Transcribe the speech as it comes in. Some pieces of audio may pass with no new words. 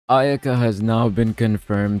Ayaka has now been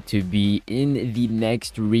confirmed to be in the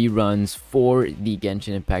next reruns for the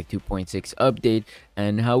Genshin Impact 2.6 update,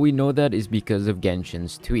 and how we know that is because of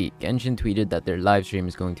Genshin's tweet. Genshin tweeted that their live stream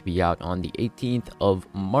is going to be out on the 18th of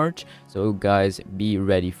March, so guys, be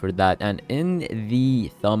ready for that. And in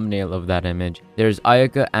the thumbnail of that image, there's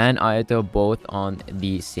Ayaka and Ayato both on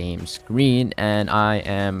the same screen, and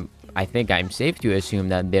I think I'm safe to assume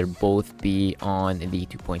that they'll both be on the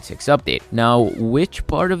 2.6 update. Now, which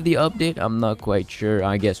part of the update, I'm not quite sure.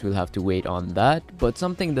 I guess we'll have to wait on that. But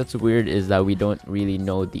something that's weird is that we don't really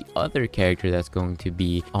know the other character that's going to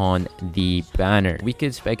be on the banner. We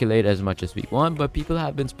could speculate as much as we want, but people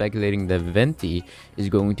have been speculating that Venti is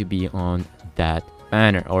going to be on that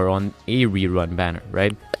banner, or on a rerun banner,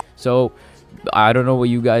 right? So I don't know what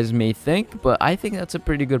you guys may think, but I think that's a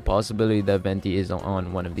pretty good possibility that Venti is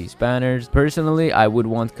on one of these banners. Personally, I would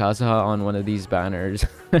want Kazuha on one of these banners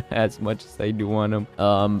as much as I do want him.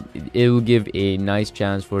 It will give a nice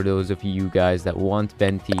chance for those of you guys that want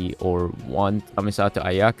Venti or want Kamisato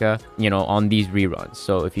Ayaka, you know, on these reruns.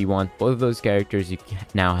 So if you want both of those characters, you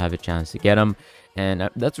now have a chance to get them. And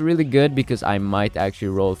that's really good, because I might actually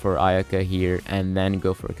roll for Ayaka here and then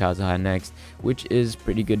go for Kazuha next, which is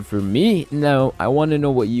pretty good for me. Now, I want to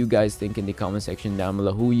know what you guys think in the comment section down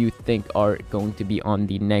below, who you think are going to be on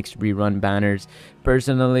the next rerun banners.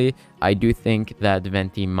 Personally, I do think that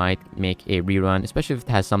Venti might make a rerun, especially if it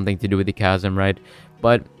has something to do with the chasm, right?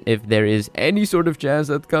 But if there is any sort of chance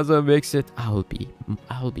that Kazuha makes it, I'll be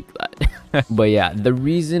glad. But yeah, the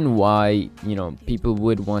reason why, you know, people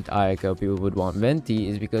would want Ayaka, people would want Venti,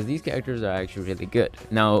 is because these characters are actually really good.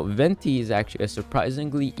 Now, Venti is actually a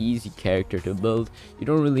surprisingly easy character to build. You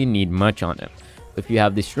don't really need much on him. If you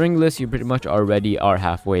have the stringless, you pretty much already are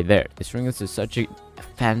halfway there. The stringless is such a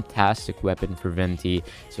fantastic weapon for Venti,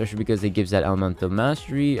 especially because it gives that elemental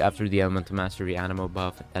mastery after the elemental mastery animo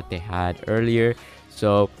buff that they had earlier.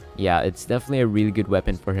 So yeah, it's definitely a really good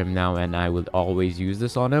weapon for him now, and I will always use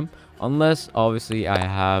this on him, unless obviously I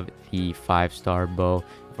have the 5-star bow.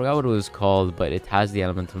 I forgot what it was called, but it has the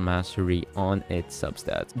elemental mastery on its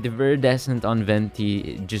substats. The Viridescent on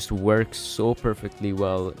Venti just works so perfectly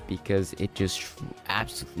well, because it just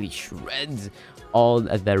absolutely shreds all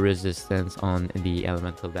the resistance on the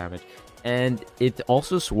elemental damage. And it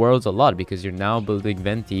also swirls a lot, because you're now building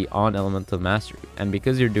Venti on elemental mastery, and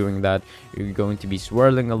because you're doing that, you're going to be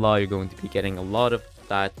swirling a lot, you're going to be getting a lot of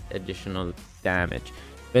that additional damage.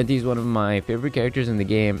 Venti is one of my favorite characters in the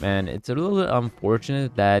game, and it's a little bit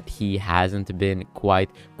unfortunate that he hasn't been quite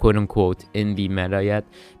quote-unquote in the meta yet,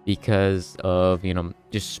 because of, you know,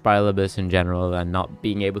 just Spiral Abyss in general and not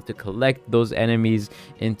being able to collect those enemies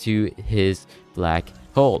into his black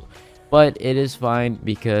hole. But it is fine,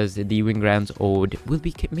 because the Wingrand's Ode will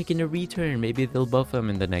be making a return. Maybe they'll buff him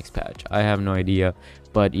in the next patch. I have no idea.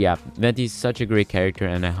 But yeah, Venti is such a great character,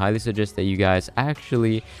 and I highly suggest that you guys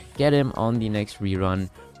actually get him on the next rerun.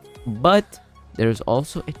 But there's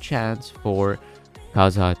also a chance for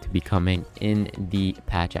Kazuha to be coming in the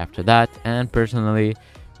patch after that. And personally,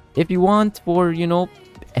 if you want for, you know,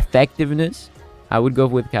 effectiveness, I would go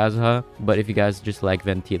with Kazuha. But if you guys just like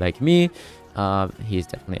Venti like me, he's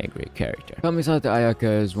definitely a great character. Kamisato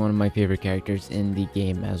Ayaka is one of my favorite characters in the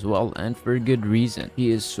game as well, and for good reason.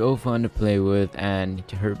 He is so fun to play with, and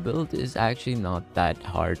her build is actually not that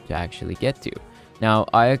hard to actually get to. Now,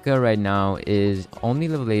 Ayaka right now is only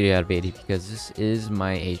level 80 out of 80, because this is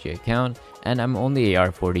my AG account, and I'm only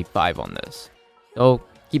AR 45 on this. So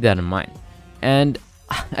keep that in mind. And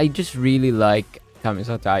I just really like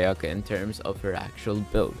Kamisato Ayaka in terms of her actual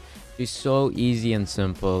build. She's so easy and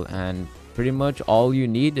simple, and pretty much all you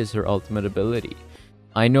need is her ultimate ability.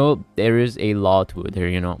 I know there is a lot with her,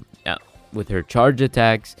 you know, with her charge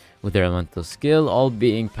attacks, with her elemental skill, all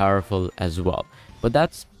being powerful as well. But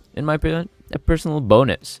that's, in my opinion, a personal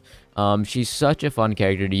bonus. She's such a fun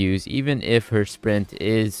character to use. Even if her sprint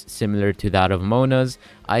is similar to that of Mona's,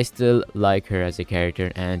 I still like her as a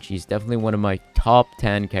character, and she's definitely one of my top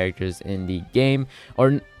 10 characters in the game,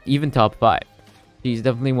 or even top 5. She's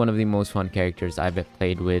definitely one of the most fun characters I've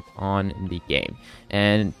played with on the game.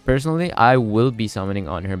 And personally, I will be summoning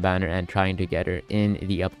on her banner and trying to get her in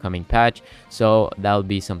the upcoming patch. So that'll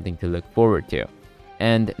be something to look forward to.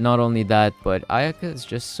 And not only that, but Ayaka is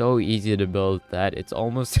just so easy to build that it's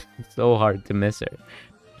almost so hard to miss her.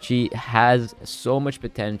 She has so much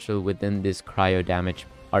potential within this cryo damage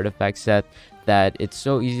artifact set that it's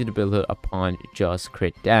so easy to build her upon just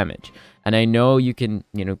crit damage. And I know you can,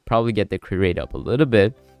 you know, probably get the crit rate up a little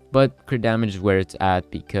bit, but crit damage is where it's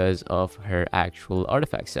at because of her actual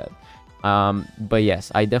artifact set. But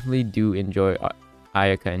yes, I definitely do enjoy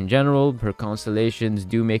Ayaka in general. Her constellations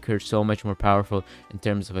do make her so much more powerful in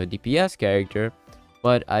terms of a DPS character,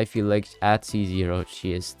 but I feel like at C0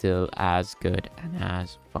 she is still as good and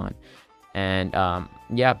as fun. And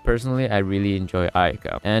yeah, personally I really enjoy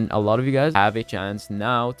Ayaka, and a lot of you guys have a chance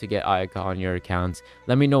now to get Ayaka on your accounts.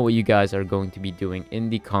 Let me know what you guys are going to be doing in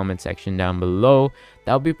the comment section down below.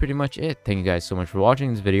 That'll be pretty much it. Thank you guys so much for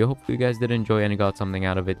watching this video. Hopefully you guys did enjoy and got something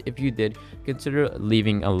out of it. If you did, consider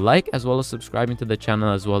leaving a like as well as subscribing to the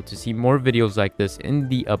channel as well to see more videos like this in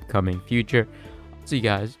the upcoming future. I'll see you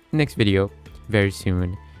guys next video very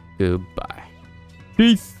soon. Goodbye.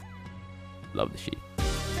 Peace. Love the sheep.